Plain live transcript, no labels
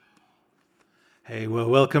Hey, well,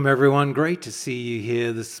 welcome everyone. Great to see you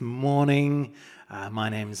here this morning. My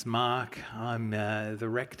name's Mark. I'm the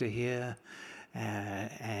rector here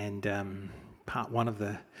and part one of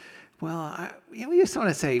the, we just want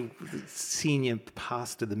to say senior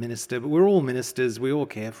pastor, the minister, but we're all ministers. We all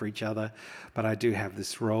care for each other, but I do have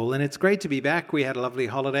this role. And it's great to be back. We had a lovely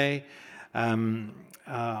holiday in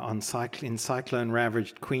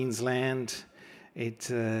cyclone-ravaged Queensland.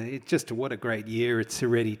 It just what a great year it's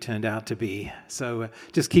already turned out to be. So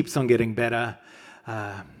just keeps on getting better.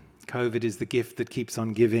 COVID is the gift that keeps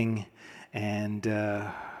on giving, and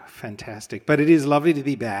fantastic. But it is lovely to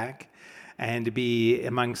be back and to be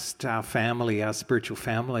amongst our family, our spiritual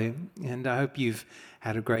family. And I hope you've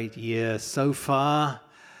had a great year so far,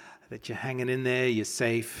 that you're hanging in there, you're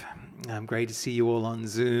safe. Great to see you all on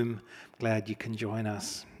Zoom. Glad you can join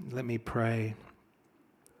us. Let me pray.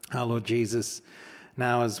 Our Lord Jesus,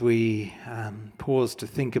 now as we pause to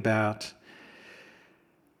think about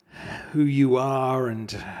who you are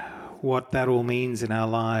and what that all means in our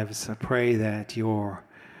lives, I pray that your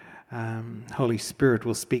Holy Spirit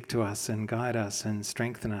will speak to us and guide us and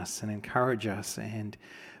strengthen us and encourage us and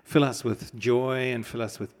fill us with joy and fill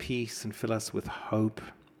us with peace and fill us with hope.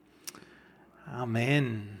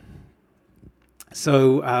 Amen.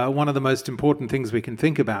 So one of the most important things we can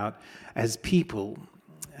think about as people,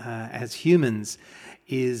 as humans,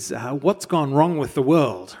 is what's gone wrong with the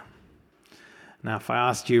world. Now, if I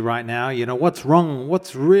asked you right now, what's wrong?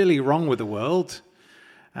 What's really wrong with the world?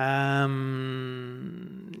 What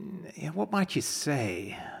might you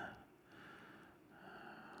say?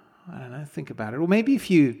 I don't know. Think about it. Or maybe if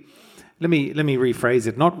you let me rephrase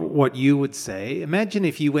it. Not what you would say. Imagine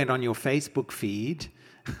if you went on your Facebook feed,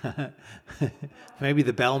 maybe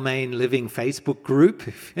the Balmain Living Facebook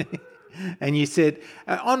group. And you said,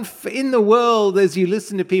 in the world, as you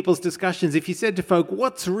listen to people's discussions, if you said to folk,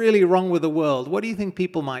 what's really wrong with the world? What do you think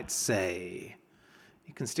people might say?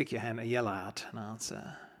 You can stick your hand and yell out an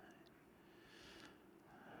answer.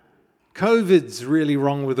 COVID's really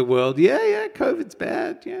wrong with the world. Yeah, COVID's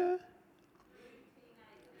bad, yeah.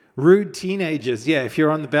 Rude teenagers, yeah, if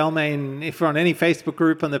you're on the Balmain, if you're on any Facebook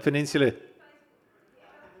group on the peninsula.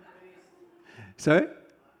 Sorry?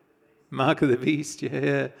 Mark of the Beast,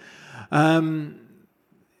 yeah. Well,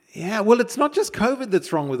 it's not just COVID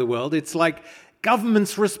that's wrong with the world. It's like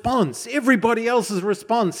government's response. Everybody else's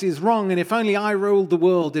response is wrong. And if only I ruled the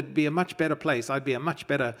world, it'd be a much better place. I'd be a much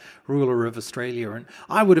better ruler of Australia. And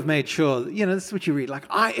I would have made sure, this is what you read. Like,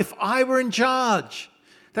 if I were in charge,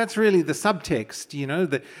 that's really the subtext,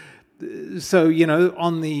 So,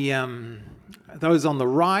 on the, those on the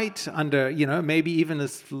right under, maybe even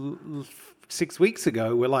as 6 weeks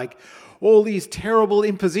ago, were like, all these terrible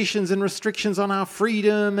impositions and restrictions on our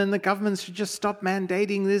freedom, and the government should just stop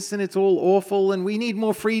mandating this, and it's all awful, and we need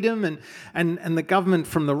more freedom. And the government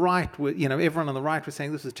from the right, everyone on the right was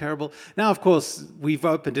saying this is terrible. Now, of course, we've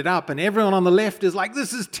opened it up, and everyone on the left is like,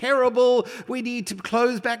 this is terrible. We need to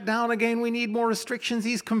close back down again. We need more restrictions.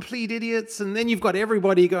 These complete idiots. And then you've got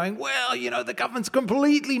everybody going, well, the government's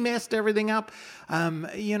completely messed everything up. I'm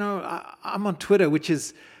on Twitter, which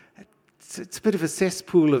is... It's a bit of a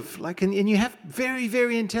cesspool of and you have very,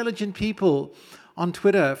 very intelligent people on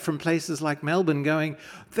Twitter from places like Melbourne going,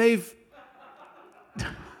 they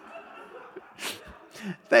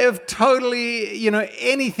have totally,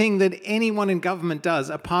 anything that anyone in government does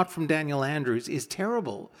apart from Daniel Andrews is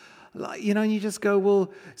terrible. And you just go,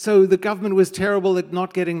 well, so the government was terrible at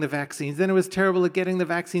not getting the vaccines. Then it was terrible at getting the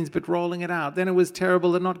vaccines but rolling it out. Then it was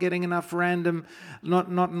terrible at not getting enough not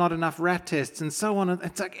enough rat tests, and so on.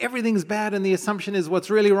 It's like everything's bad, and the assumption is what's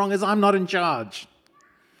really wrong is I'm not in charge.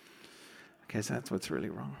 Okay, so that's what's really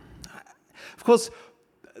wrong. Of course,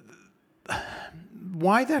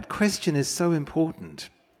 why that question is so important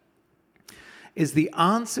is the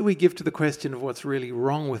answer we give to the question of what's really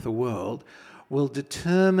wrong with the world will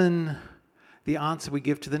determine the answer we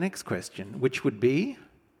give to the next question, which would be,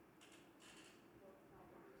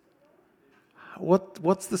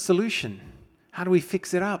 what's the solution? How do we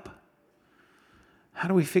fix it up? How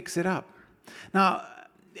do we fix it up? Now,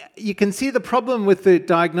 you can see the problem with the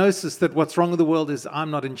diagnosis that what's wrong with the world is I'm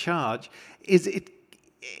not in charge, is it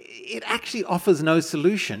actually offers no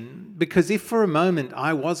solution, because if for a moment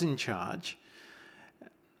I was in charge,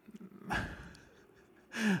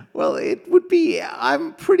 well,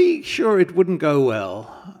 I'm pretty sure it wouldn't go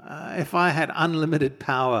well. If I had unlimited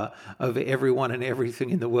power over everyone and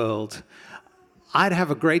everything in the world, I'd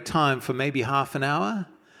have a great time for maybe half an hour,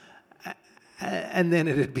 and then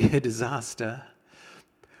it'd be a disaster.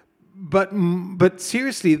 But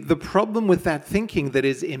seriously, the problem with that thinking that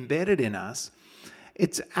is embedded in us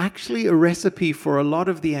it's actually a recipe for a lot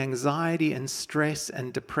of the anxiety and stress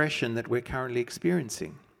and depression that we're currently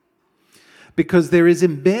experiencing. Because there is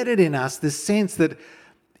embedded in us this sense that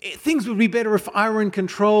things would be better if I were in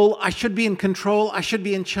control. I should be in control. I should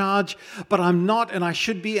be in charge, but I'm not, and I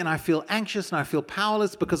should be, and I feel anxious and I feel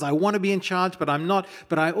powerless because I want to be in charge, but I'm not.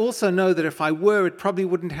 But I also know that if I were, it probably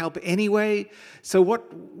wouldn't help anyway. So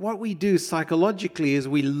what we do psychologically is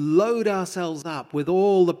we load ourselves up with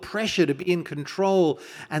all the pressure to be in control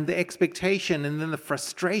and the expectation and then the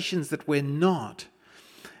frustrations that we're not.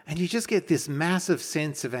 And you just get this massive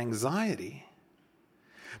sense of anxiety.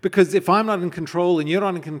 Because if I'm not in control and you're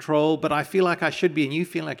not in control, but I feel like I should be and you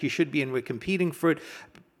feel like you should be and we're competing for it,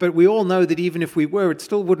 but we all know that even if we were, it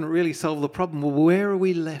still wouldn't really solve the problem. Well, where are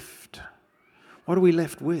we left? What are we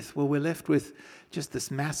left with? Well, we're left with just this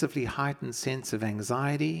massively heightened sense of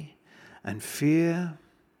anxiety and fear,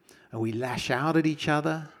 and we lash out at each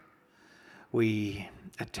other, we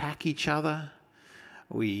attack each other,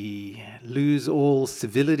 we lose all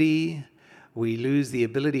civility. We lose the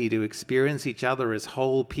ability to experience each other as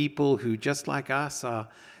whole people who, just like us, are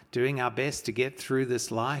doing our best to get through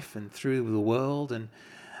this life and through the world. And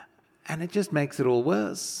it just makes it all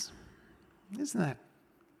worse. Isn't that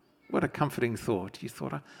what a comforting thought? You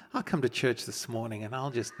thought, I'll come to church this morning and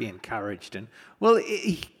I'll just be encouraged. And well,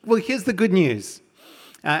 here's the good news.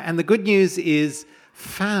 And the good news is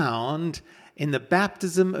found in the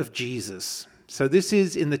baptism of Jesus. So this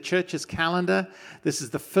is in the church's calendar. This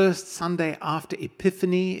is the first Sunday after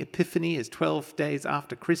Epiphany. Epiphany is 12 days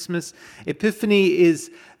after Christmas. Epiphany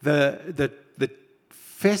is the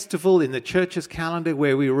festival in the church's calendar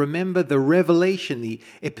where we remember the revelation, the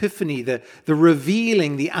epiphany, the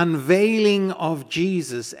revealing, the unveiling of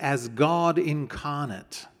Jesus as God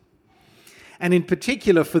incarnate. And in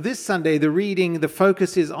particular, for this Sunday, the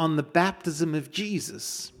focus is on the baptism of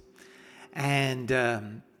Jesus.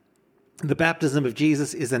 And the baptism of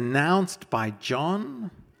Jesus is announced by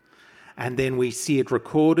John, and then we see it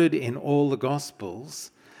recorded in all the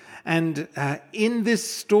Gospels. And in this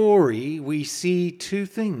story, we see two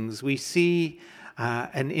things. We see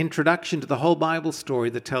an introduction to the whole Bible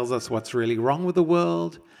story that tells us what's really wrong with the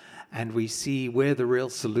world, and we see where the real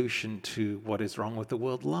solution to what is wrong with the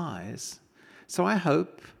world lies. So I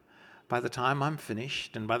hope by the time I'm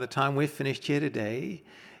finished, and by the time we're finished here today,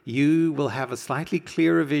 you will have a slightly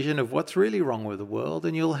clearer vision of what's really wrong with the world,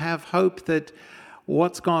 and you'll have hope that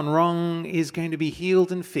what's gone wrong is going to be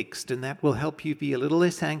healed and fixed, and that will help you be a little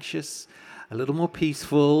less anxious, a little more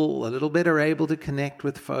peaceful, a little better able to connect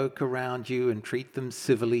with folk around you and treat them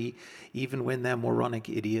civilly, even when they're moronic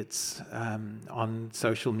idiots on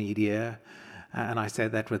social media. And I say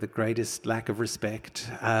that with the greatest lack of respect.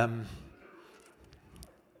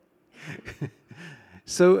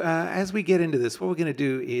 So as we get into this, what we're going to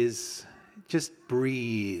do is just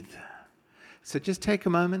breathe. So just take a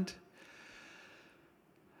moment.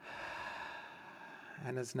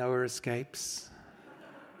 And as Noah escapes,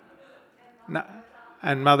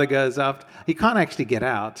 and Mother goes after, he can't actually get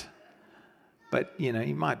out, but, he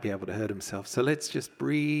might be able to hurt himself. So let's just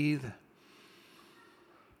breathe.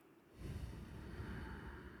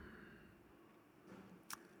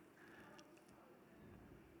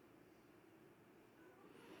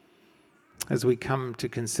 As we come to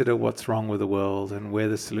consider what's wrong with the world and where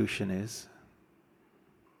the solution is,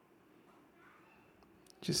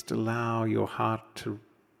 just allow your heart to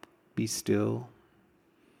be still.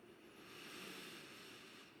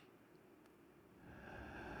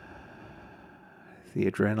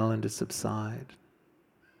 The adrenaline to subside.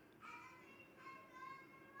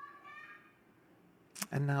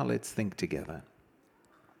 And now let's think together.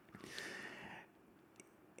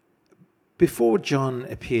 Before John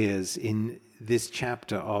appears in this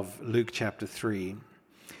chapter of Luke chapter 3,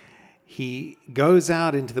 he goes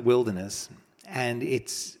out into the wilderness, and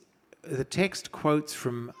the text quotes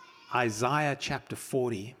from Isaiah chapter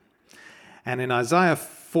 40. And in Isaiah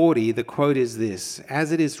 40, the quote is this: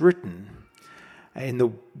 "As it is written in the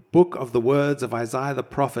book of the words of Isaiah the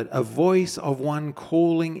prophet, a voice of one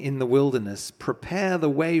calling in the wilderness, prepare the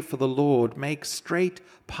way for the Lord, make straight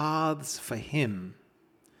paths for him."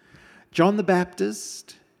 John the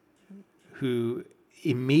Baptist, who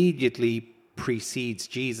immediately precedes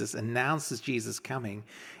Jesus, announces Jesus coming,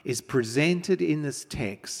 is presented in this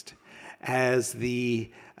text as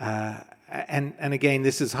the and again,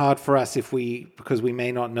 this is hard for us because we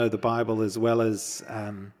may not know the Bible as well as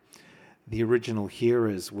the original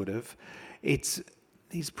hearers would have.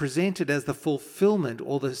 He's presented as the fulfillment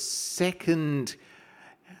or the second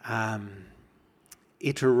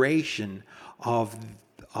iteration of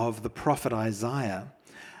the prophet Isaiah,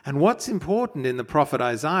 And what's important in the prophet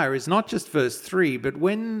Isaiah is not just verse 3, but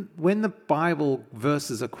when the Bible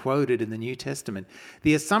verses are quoted in the New Testament,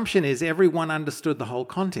 the assumption is everyone understood the whole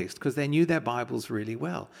context because they knew their Bibles really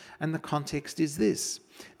well. And the context is this.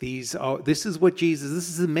 This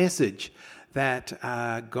is the message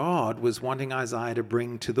that God was wanting Isaiah to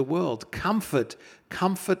bring to the world. Comfort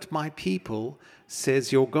my people,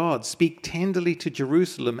 says your God. Speak tenderly to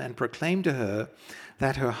Jerusalem and proclaim to her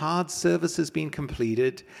that her hard service has been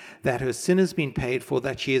completed, that her sin has been paid for,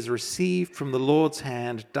 that she has received from the Lord's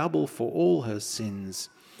hand double for all her sins.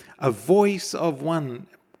 A voice of one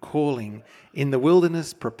calling, in the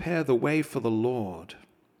wilderness, prepare the way for the Lord.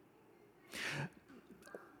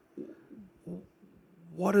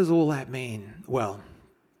 What does all that mean? Well,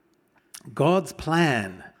 God's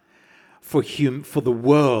plan for the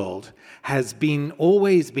world has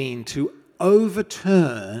always been to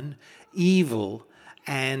overturn evil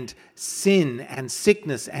and sin and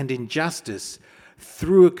sickness and injustice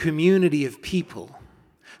through a community of people.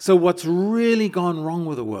 So what's really gone wrong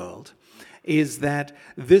with the world is that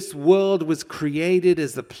this world was created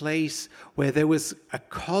as a place where there was a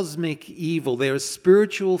cosmic evil. There are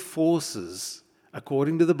spiritual forces,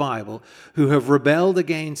 according to the Bible, who have rebelled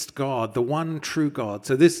against God, the one true God.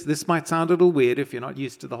 So this might sound a little weird if you're not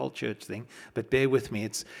used to the whole church thing, but bear with me.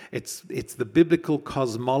 It's the biblical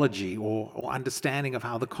cosmology or understanding of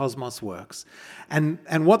how the cosmos works.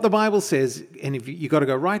 And what the Bible says, and if you got to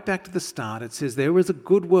go right back to the start, it says there was a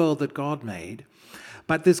good world that God made,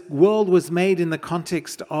 but this world was made in the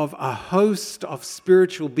context of a host of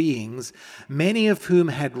spiritual beings, many of whom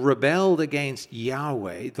had rebelled against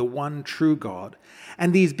Yahweh, the one true God.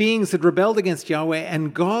 And these beings had rebelled against Yahweh,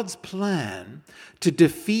 and God's plan to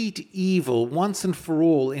defeat evil once and for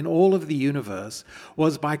all in all of the universe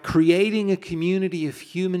was by creating a community of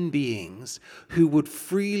human beings who would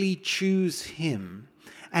freely choose Him,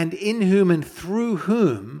 and in whom and through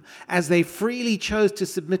whom, as they freely chose to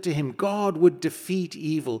submit to Him, God would defeat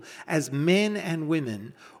evil. As men and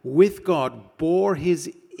women with God bore His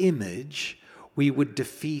image, we would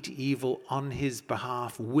defeat evil on His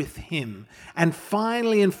behalf with Him. And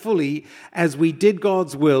finally and fully, as we did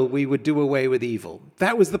God's will, we would do away with evil.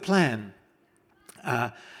 That was the plan.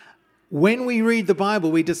 When we read the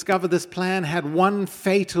Bible, we discover this plan had one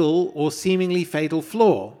fatal or seemingly fatal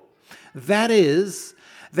flaw. That is,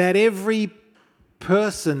 that every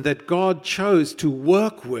person that God chose to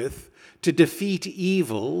work with to defeat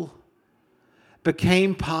evil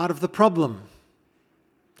became part of the problem.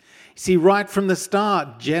 See, right from the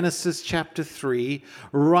start, Genesis chapter 3,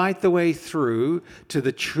 right the way through to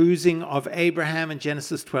the choosing of Abraham in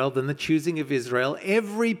Genesis 12 and the choosing of Israel,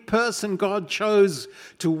 every person God chose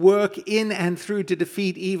to work in and through to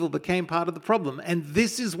defeat evil became part of the problem. And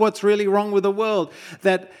this is what's really wrong with the world,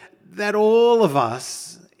 that all of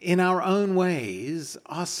us, in our own ways,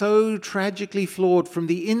 are so tragically flawed from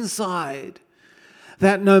the inside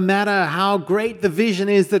that no matter how great the vision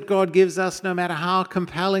is that God gives us, no matter how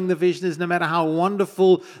compelling the vision is, no matter how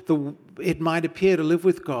wonderful it might appear to live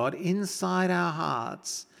with God, inside our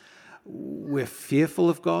hearts, we're fearful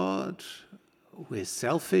of God, we're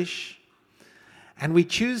selfish, and we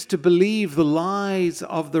choose to believe the lies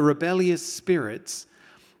of the rebellious spirits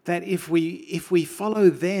that if we follow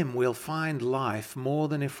them, we'll find life more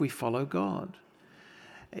than if we follow God.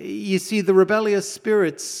 You see, the rebellious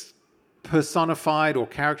spirits personified or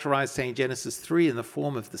characterized, say, in Genesis 3 in the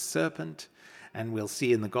form of the serpent, and we'll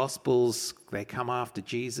see in the Gospels they come after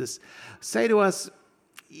Jesus, say to us,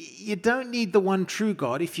 you don't need the one true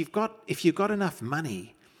God. If you've got enough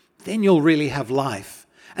money, then you'll really have life.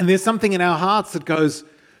 And there's something in our hearts that goes,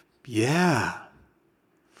 yeah.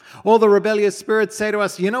 Or the rebellious spirits say to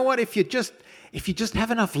us, you know what, if you just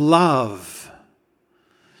have enough love,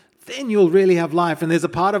 then you'll really have life. And there's a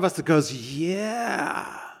part of us that goes,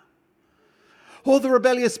 yeah. Or the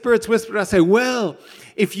rebellious spirits whisper to us, say, well,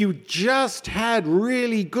 if you just had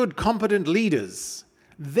really good, competent leaders,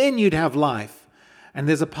 then you'd have life. And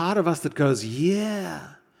there's a part of us that goes, yeah.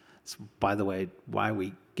 It's, by the way, why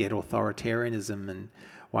we get authoritarianism and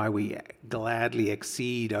why we gladly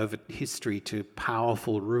accede over history to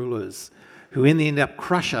powerful rulers who in the end up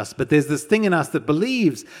crush us. But there's this thing in us that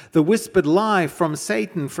believes the whispered lie from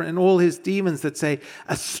Satan and all his demons that say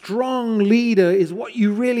a strong leader is what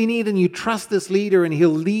you really need, and you trust this leader and he'll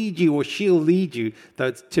lead you or she'll lead you, though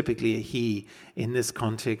it's typically a he in this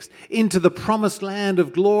context, into the promised land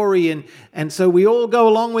of glory. And so we all go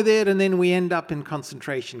along with it, and then we end up in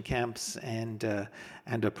concentration camps and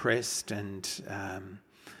oppressed and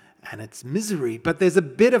it's misery. But there's a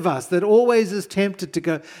bit of us that always is tempted to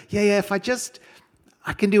go, yeah, if I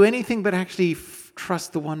can do anything but actually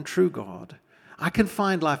trust the one true God. I can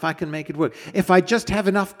find life. I can make it work. If I just have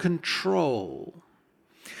enough control.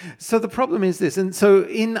 So the problem is this. And so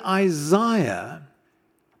in Isaiah,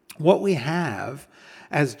 what we have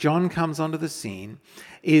as John comes onto the scene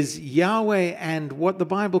is Yahweh and what the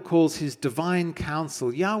Bible calls his divine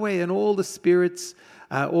council. Yahweh and all the spirits,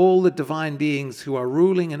 all the divine beings who are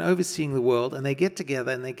ruling and overseeing the world, and they get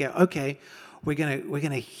together and they go, okay, we're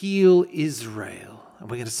gonna heal Israel,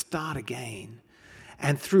 and we're gonna start again.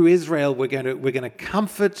 And through Israel, we're gonna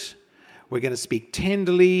comfort, we're gonna speak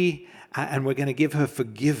tenderly, and we're gonna give her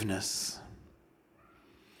forgiveness.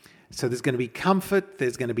 So there's going to be comfort,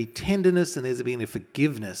 there's going to be tenderness, and there's going to be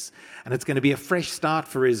forgiveness. And it's going to be a fresh start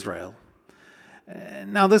for Israel.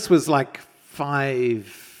 Now, this was like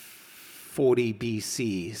 540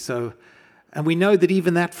 BC. And we know that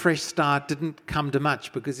even that fresh start didn't come to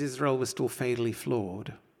much because Israel was still fatally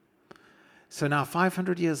flawed. So now,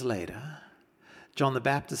 500 years later, John the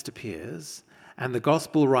Baptist appears, and the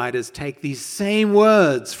gospel writers take these same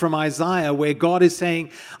words from Isaiah where God is saying,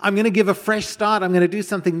 I'm going to give a fresh start. I'm going to do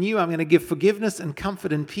something new. I'm going to give forgiveness and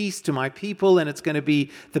comfort and peace to my people. And it's going to be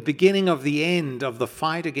the beginning of the end of the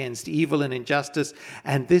fight against evil and injustice.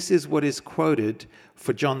 And this is what is quoted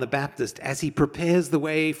for John the Baptist as he prepares the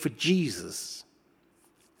way for Jesus.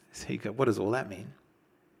 So you go, what does all that mean?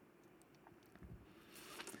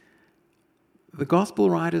 The gospel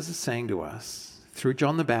writers are saying to us, through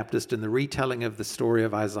John the Baptist and the retelling of the story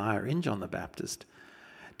of Isaiah in John the Baptist,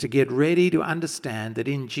 to get ready to understand that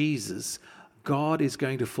in Jesus, God is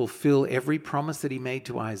going to fulfill every promise that he made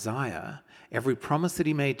to Isaiah, every promise that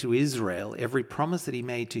he made to Israel, every promise that he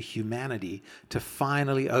made to humanity, to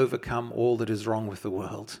finally overcome all that is wrong with the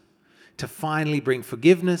world, to finally bring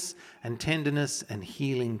forgiveness and tenderness and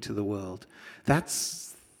healing to the world.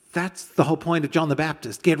 That's the whole point of John the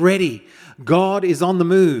Baptist. Get ready. God is on the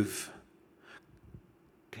move.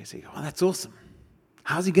 Okay, so you go, oh, that's awesome.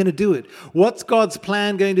 How's he going to do it? What's God's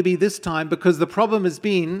plan going to be this time? Because the problem has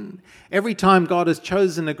been, every time God has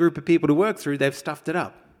chosen a group of people to work through, they've stuffed it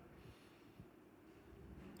up.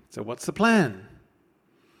 So what's the plan?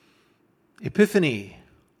 Epiphany,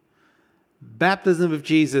 baptism of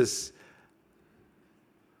Jesus,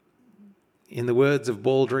 in the words of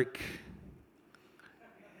Baldrick,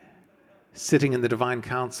 sitting in the divine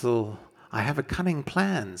council, I have a cunning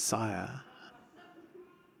plan, sire.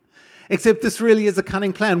 Except this really is a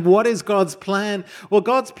cunning plan. What is God's plan? Well,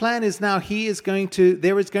 God's plan is now there is going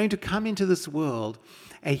to come into this world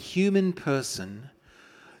a human person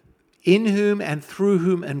in whom and through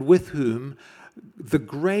whom and with whom the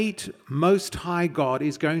great Most High God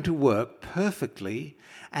is going to work perfectly.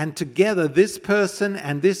 And together, this person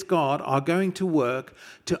and this God are going to work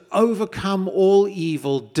to overcome all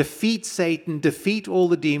evil, defeat Satan, defeat all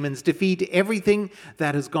the demons, defeat everything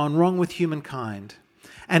that has gone wrong with humankind.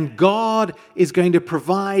 And God is going to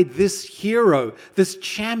provide this hero, this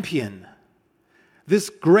champion, this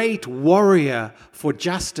great warrior for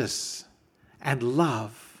justice and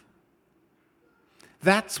love.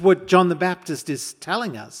 That's what John the Baptist is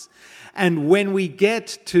telling us. And when we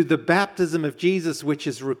get to the baptism of Jesus, which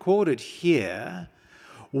is recorded here,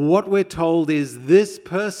 what we're told is this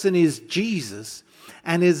person is Jesus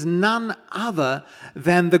and is none other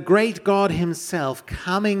than the great God himself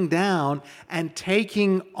coming down and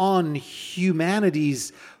taking on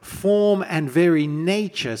humanity's form and very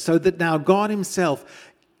nature, so that now God himself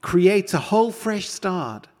creates a whole fresh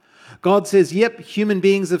start. God says, yep, human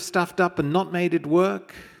beings have stuffed up and not made it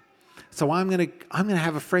work. So I'm going to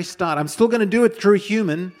have a fresh start. I'm still going to do it through a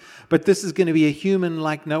human, but this is going to be a human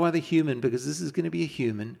like no other human, because this is going to be a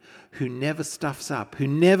human who never stuffs up, who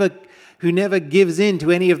never gives in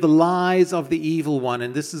to any of the lies of the evil one.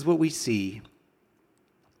 And this is what we see.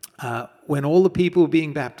 When all the people were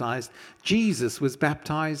being baptized, Jesus was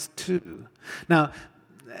baptized too. Now,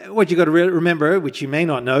 what you've got to remember, which you may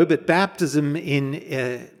not know, but baptism was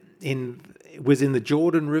in the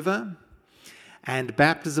Jordan River. And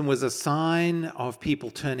baptism was a sign of people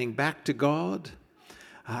turning back to God.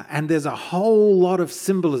 And there's a whole lot of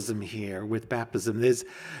symbolism here with baptism.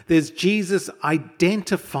 There's Jesus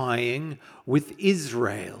identifying with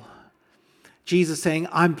Israel. Jesus saying,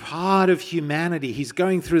 I'm part of humanity. He's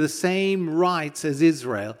going through the same rites as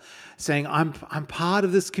Israel, saying, I'm part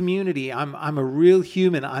of this community. I'm a real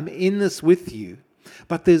human. I'm in this with you.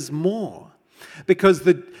 But there's more. Because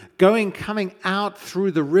the coming out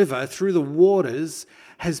through the river, through the waters,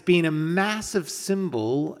 has been a massive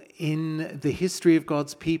symbol in the history of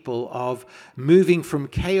God's people of moving from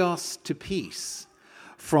chaos to peace,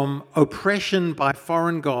 from oppression by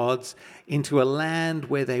foreign gods into a land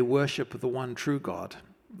where they worship the one true God.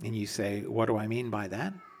 And you say, what do I mean by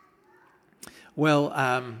that? Well,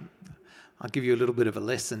 I'll give you a little bit of a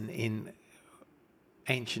lesson in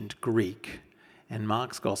ancient Greek and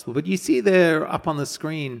Mark's gospel. But you see there up on the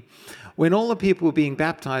screen, when all the people were being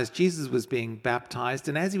baptized, Jesus was being baptized,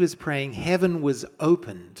 and as he was praying, heaven was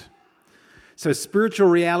opened. So spiritual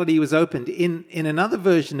reality was opened. In another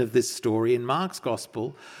version of this story, in Mark's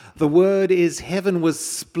gospel, the word is heaven was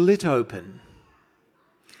split open.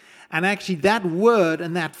 And actually that word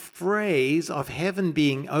and that phrase of heaven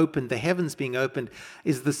being opened, the heavens being opened,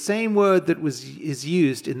 is the same word that is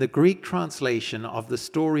used in the Greek translation of the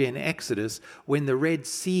story in Exodus when the Red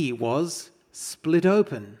Sea was split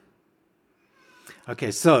open.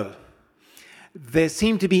 Okay, so there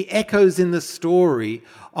seem to be echoes in the story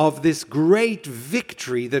of this great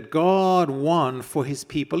victory that God won for his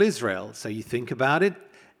people Israel. So you think about it,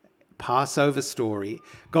 Passover story.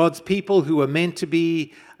 God's people who were meant to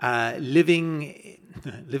be living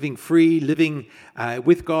free, living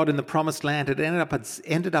with God in the promised land, had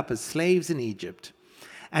ended up as slaves in Egypt.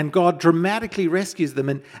 And God dramatically rescues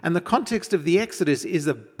them. And the context of the Exodus is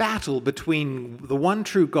a battle between the one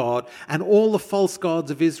true God and all the false gods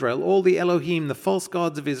of Israel, all the Elohim, the false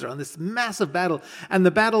gods of Israel, and this massive battle. And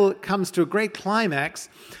the battle comes to a great climax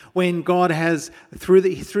when God has, through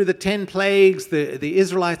the 10 plagues, the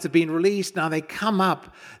Israelites have been released. Now they come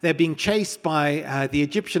up. They're being chased by the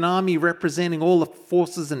Egyptian army representing all the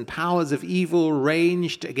forces and powers of evil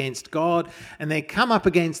ranged against God. And they come up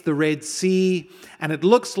against the Red Sea. And it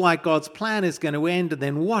looks like God's plan is going to end. And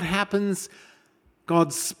then what happens?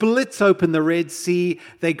 God splits open the Red Sea.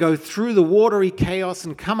 They go through the watery chaos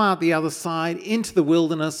and come out the other side into the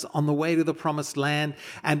wilderness on the way to the promised land.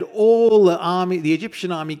 And all the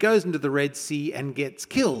Egyptian army goes into the Red Sea and gets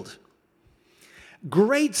killed.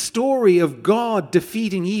 Great story of God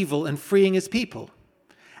defeating evil and freeing his people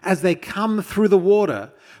as they come through the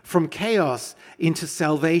water from chaos into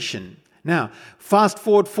salvation. Now, fast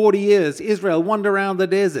forward 40 years, Israel wander around the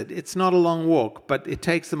desert. It's not a long walk, but it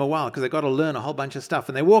takes them a while because they've got to learn a whole bunch of stuff.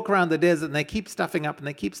 And they walk around the desert and they keep stuffing up and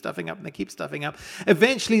they keep stuffing up and they keep stuffing up.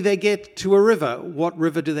 Eventually they get to a river. What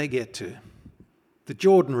river do they get to? The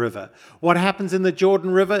Jordan River. What happens in the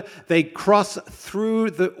Jordan River? They cross through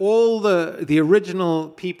all the original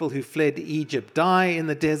people who fled Egypt, die in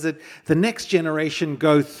the desert. The next generation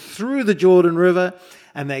go through the Jordan River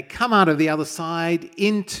and they come out of the other side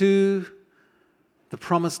into the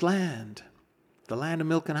promised land, the land of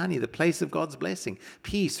milk and honey, the place of God's blessing,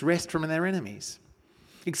 peace, rest from their enemies.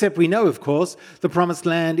 Except we know, of course, the promised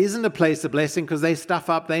land isn't a place of blessing because they stuff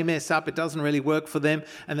up, they mess up, it doesn't really work for them,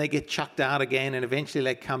 and they get chucked out again, and eventually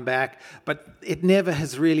they come back. But it never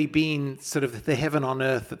has really been sort of the heaven on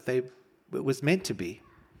earth that it was meant to be.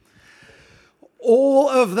 All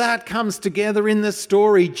of that comes together in the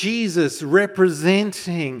story. Jesus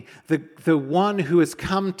representing the one who has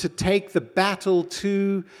come to take the battle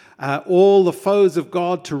to all the foes of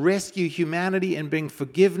God, to rescue humanity and bring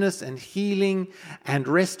forgiveness and healing and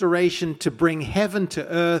restoration, to bring heaven to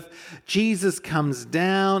earth. Jesus comes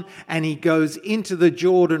down and he goes into the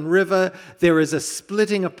Jordan River. There is a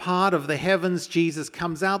splitting apart of the heavens. Jesus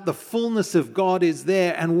comes out. The fullness of God is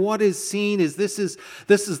there. And what is seen is this is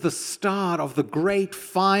the start of the great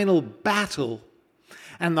final battle.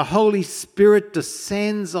 And the Holy Spirit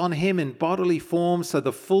descends on him in bodily form, so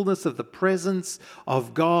the fullness of the presence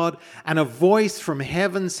of God. And a voice from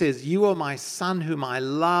heaven says, "You are my Son whom I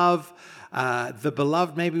love." The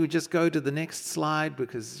beloved, maybe we just go to the next slide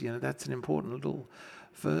because, that's an important little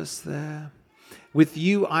verse there. With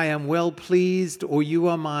you I am well pleased, or you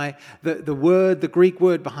are my... The Greek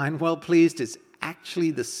word behind well pleased is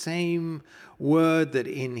actually the same word that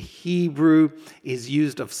in Hebrew is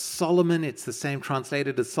used of Solomon. It's the same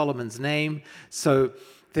translated as Solomon's name. So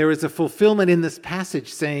there is a fulfillment in this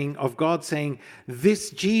passage of God saying,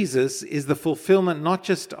 this Jesus is the fulfillment not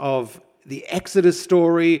just of the Exodus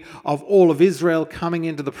story, of all of Israel coming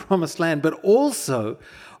into the promised land, but also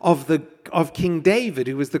of King David,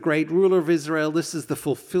 who was the great ruler of Israel. This is the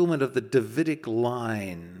fulfillment of the Davidic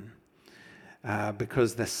line.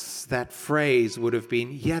 Because that phrase would have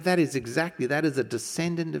been, that is a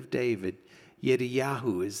descendant of David.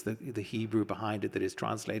 Yediyahu is the Hebrew behind it that is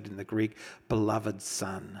translated in the Greek, beloved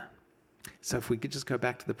son. So if we could just go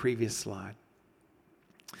back to the previous slide.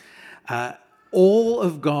 All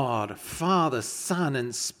of God, Father, Son,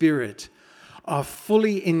 and Spirit are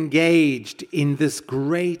fully engaged in this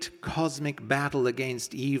great cosmic battle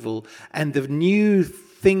against evil. And the new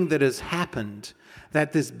thing that has happened,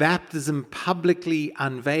 that this baptism publicly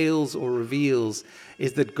unveils or reveals,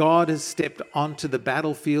 is that God has stepped onto the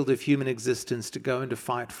battlefield of human existence to go and to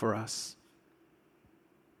fight for us.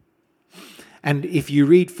 And if you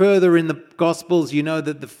read further in the Gospels, you know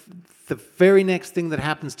that the very next thing that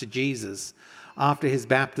happens to Jesus after his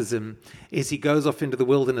baptism is he goes off into the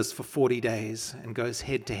wilderness for 40 days and goes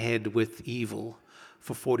head to head with evil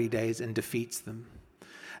for 40 days and defeats them.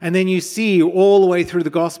 And then you see all the way through the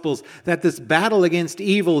Gospels that this battle against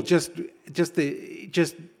evil just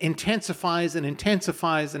intensifies and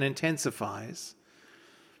intensifies and intensifies.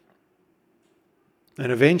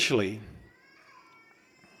 And eventually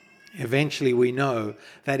we know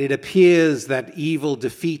that it appears that evil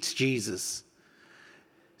defeats Jesus.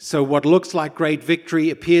 So what looks like great victory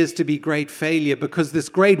appears to be great failure, because this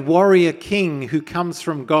great warrior king who comes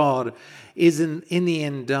from God in the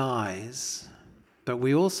end dies. But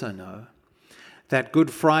we also know that Good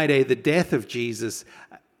Friday, the death of Jesus,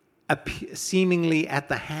 seemingly at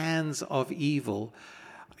the hands of evil,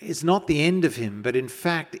 is not the end of him, but in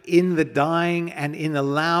fact, in the dying and in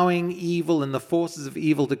allowing evil and the forces of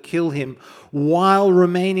evil to kill him, while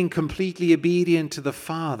remaining completely obedient to the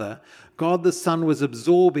Father, God the Son was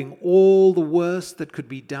absorbing all the worst that could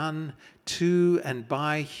be done to and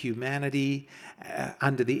by humanity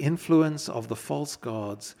under the influence of the false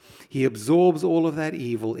gods. He absorbs all of that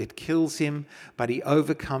evil. It kills him, but he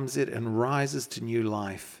overcomes it and rises to new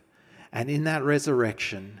life. And in that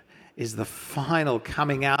resurrection is the final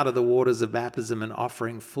coming out of the waters of baptism and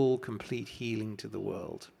offering full, complete healing to the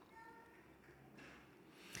world.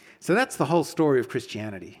 So that's the whole story of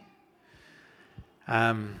Christianity.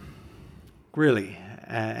 Really.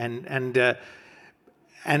 And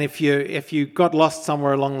if you got lost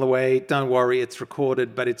somewhere along the way, don't worry, it's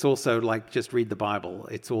recorded, but it's also like just read the Bible.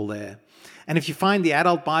 It's all there. And if you find the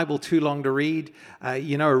adult Bible too long to read, a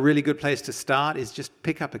really good place to start is just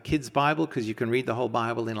pick up a kid's Bible, because you can read the whole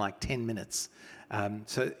Bible in like 10 minutes. And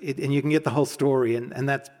you can get the whole story, and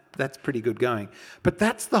that's pretty good going. But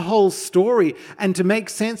that's the whole story. And to make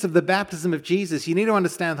sense of the baptism of Jesus, you need to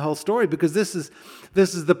understand the whole story, because this is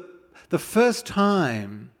the first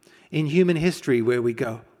time in human history where we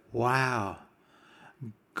go, wow,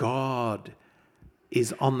 God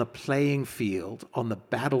is on the playing field, on the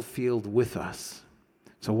battlefield with us.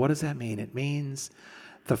 So what does that mean? It means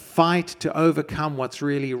the fight to overcome what's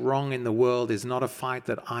really wrong in the world is not a fight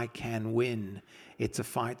that I can win. It's a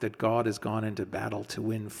fight that God has gone into battle to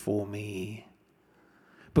win for me.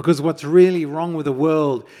 Because what's really wrong with the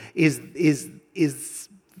world is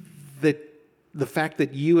the fact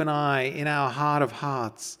that you and I, in our heart of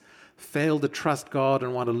hearts, fail to trust God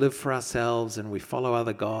and want to live for ourselves, and we follow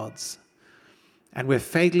other gods. And we're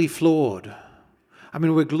fatally flawed. I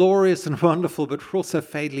mean, we're glorious and wonderful, but we're also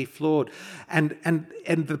fatally flawed. And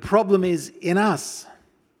the problem is in us.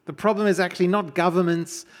 The problem is actually not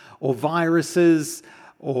governments or viruses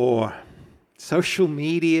or social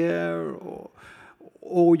media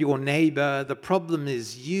or your neighbor. The problem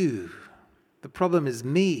is you. The problem is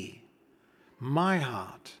me, my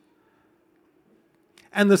heart.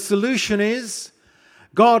 And the solution is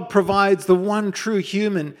God provides the one true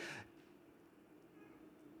human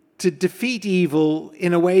to defeat evil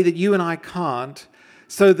in a way that you and I can't,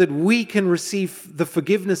 so that we can receive the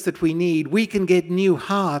forgiveness that we need. We can get new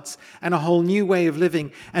hearts and a whole new way of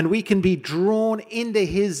living, and we can be drawn into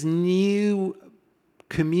his new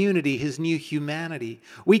community, his new humanity.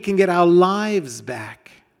 We can get our lives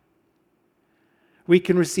back. We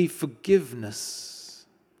can receive forgiveness.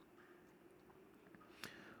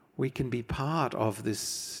 We can be part of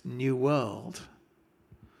this new world.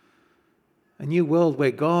 A new world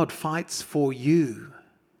where God fights for you,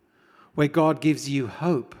 where God gives you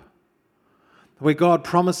hope, where God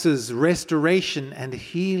promises restoration and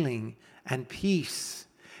healing and peace.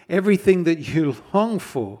 Everything that you long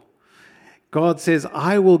for, God says,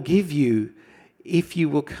 I will give you if you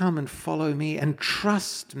will come and follow me and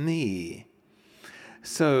trust me.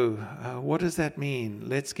 So what does that mean?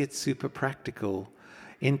 Let's get super practical.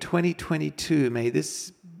 In 2022, may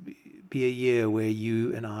this be a year where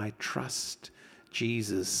you and I trust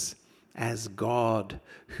Jesus as God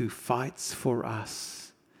who fights for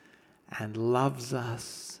us and loves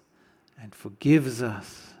us and forgives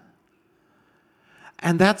us.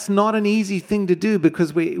 And that's not an easy thing to do,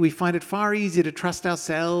 because we find it far easier to trust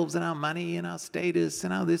ourselves and our money and our status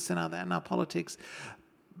and our this and our that and our politics.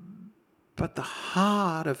 But the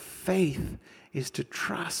heart of faith is to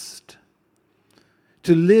trust.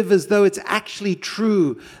 To live as though it's actually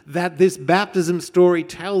true that this baptism story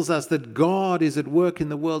tells us that God is at work in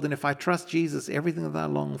the world. And if I trust Jesus, everything that I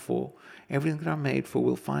long for, everything that I'm made for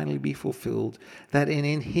will finally be fulfilled. That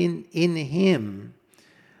in him,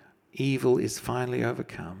 evil is finally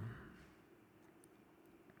overcome.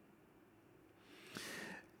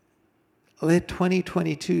 Let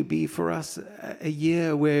 2022 be for us a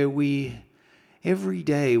year where we Every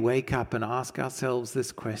day wake up and ask ourselves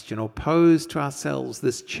this question, or pose to ourselves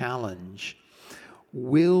this challenge.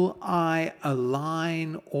 Will I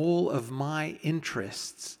align all of my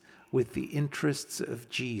interests with the interests of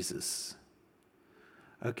Jesus?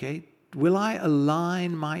 Okay? Will I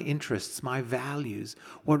align my interests, my values,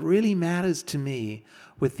 what really matters to me,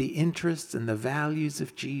 with the interests and the values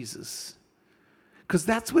of Jesus? Because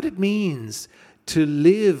that's what it means to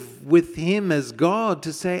live with him as God,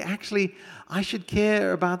 to say, actually, I should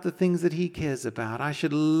care about the things that he cares about. I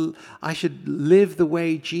should live the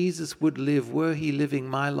way Jesus would live were he living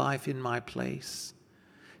my life in my place.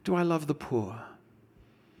 Do I love the poor?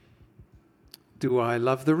 Do I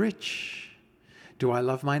love the rich? Do I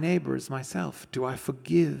love my neighbor as myself? Do I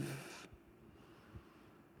forgive?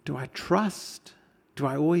 Do I trust? Do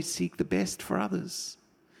I always seek the best for others?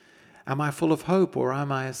 Am I full of hope, or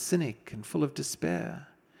am I a cynic and full of despair?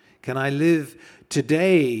 Can I live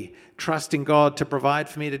today trusting God to provide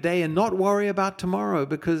for me today and not worry about tomorrow,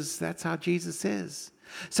 because that's how Jesus says?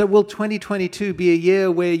 So will 2022 be a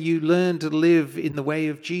year where you learn to live in the way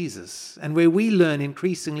of Jesus, and where we learn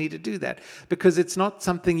increasingly to do that? Because it's not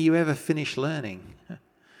something you ever finish learning.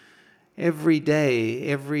 Every day,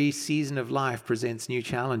 every season of life presents new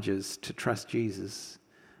challenges to trust Jesus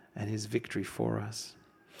and his victory for us.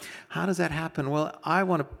 How does that happen? Well, I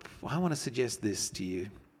want to suggest this to you.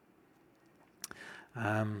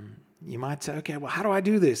 You might say, okay, well, how do I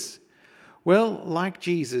do this? Well, like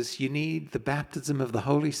Jesus, you need the baptism of the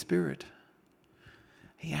Holy Spirit.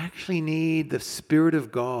 You actually need the Spirit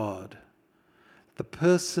of God, the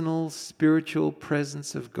personal spiritual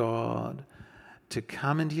presence of God, to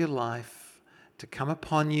come into your life, to come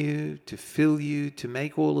upon you, to fill you, to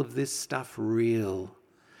make all of this stuff real,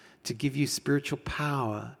 to give you spiritual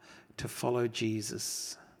power to follow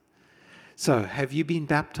Jesus. So, have you been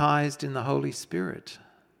baptized in the Holy Spirit?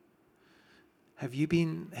 Have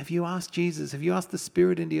you asked Jesus, have you asked the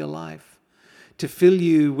Spirit into your life to fill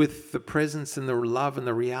you with the presence and the love and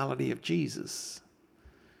the reality of Jesus?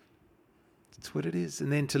 That's what it is.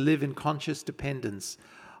 And then to live in conscious dependence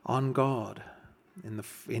on God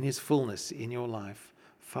in his fullness in your life,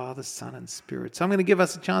 Father, Son, and Spirit. So I'm going to give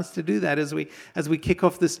us a chance to do that as we kick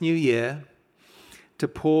off this new year, to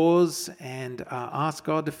pause and ask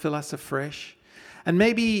God to fill us afresh. And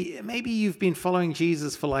maybe you've been following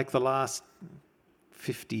Jesus for like the last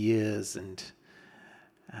 50 years, and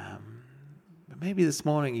maybe this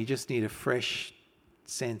morning you just need a fresh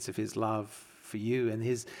sense of his love for you and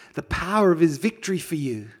the power of his victory for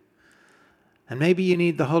you. And maybe you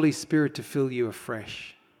need the Holy Spirit to fill you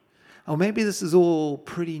afresh. Or maybe this is all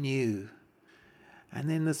pretty new. And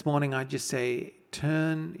then this morning I just say,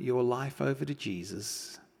 turn your life over to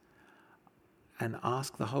Jesus and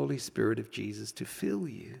ask the Holy Spirit of Jesus to fill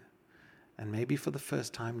you. And maybe for the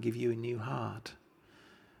first time give you a new heart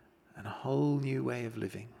and a whole new way of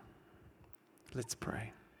living. Let's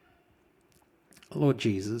pray. Lord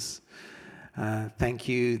Jesus, thank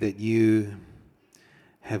you that you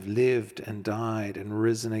have lived and died and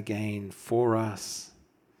risen again for us,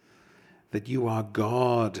 that you are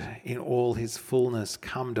God in all his fullness,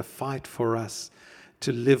 come to fight for us,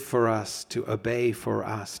 to live for us, to obey for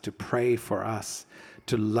us, to pray for us,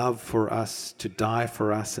 to love for us, to die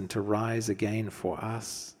for us, and to rise again for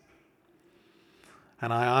us.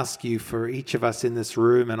 And I ask you for each of us in this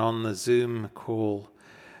room and on the Zoom call,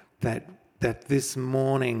 that this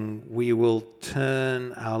morning we will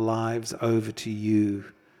turn our lives over to you.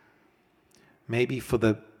 Maybe for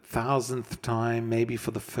the 1,000th time, maybe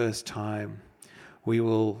for the first time, we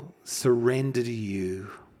will surrender to you.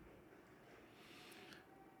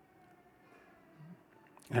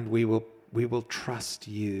 And we will trust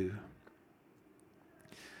you.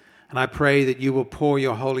 And I pray that you will pour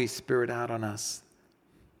your Holy Spirit out on us.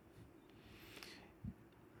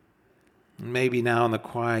 Maybe now in the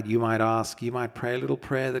quiet you might pray a little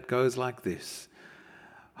prayer that goes like this: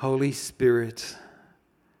 Holy Spirit,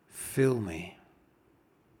 fill me.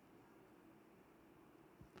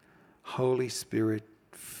 Holy Spirit,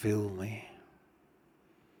 fill me.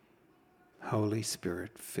 Holy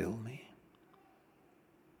Spirit, fill me.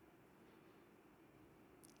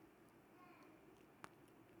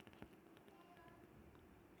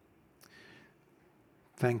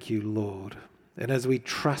 Thank you, Lord. And as we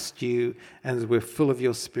trust you and as we're full of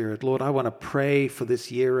your Spirit, Lord, I want to pray for this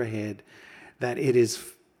year ahead, that it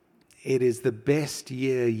is the best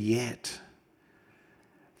year yet.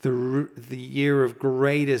 The year of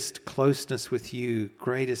greatest closeness with you,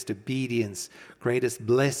 greatest obedience, greatest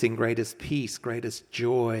blessing, greatest peace, greatest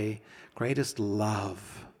joy, greatest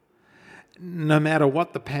love. no matter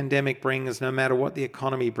what the pandemic brings, no matter what the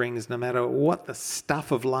economy brings, no matter what the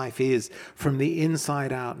stuff of life is, from the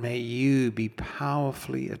inside out, may you be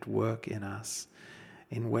powerfully at work in us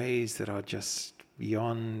in ways that are just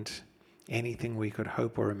beyond anything we could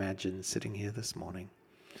hope or imagine sitting here this morning.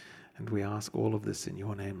 And we ask all of this in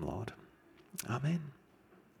your name, Lord. Amen.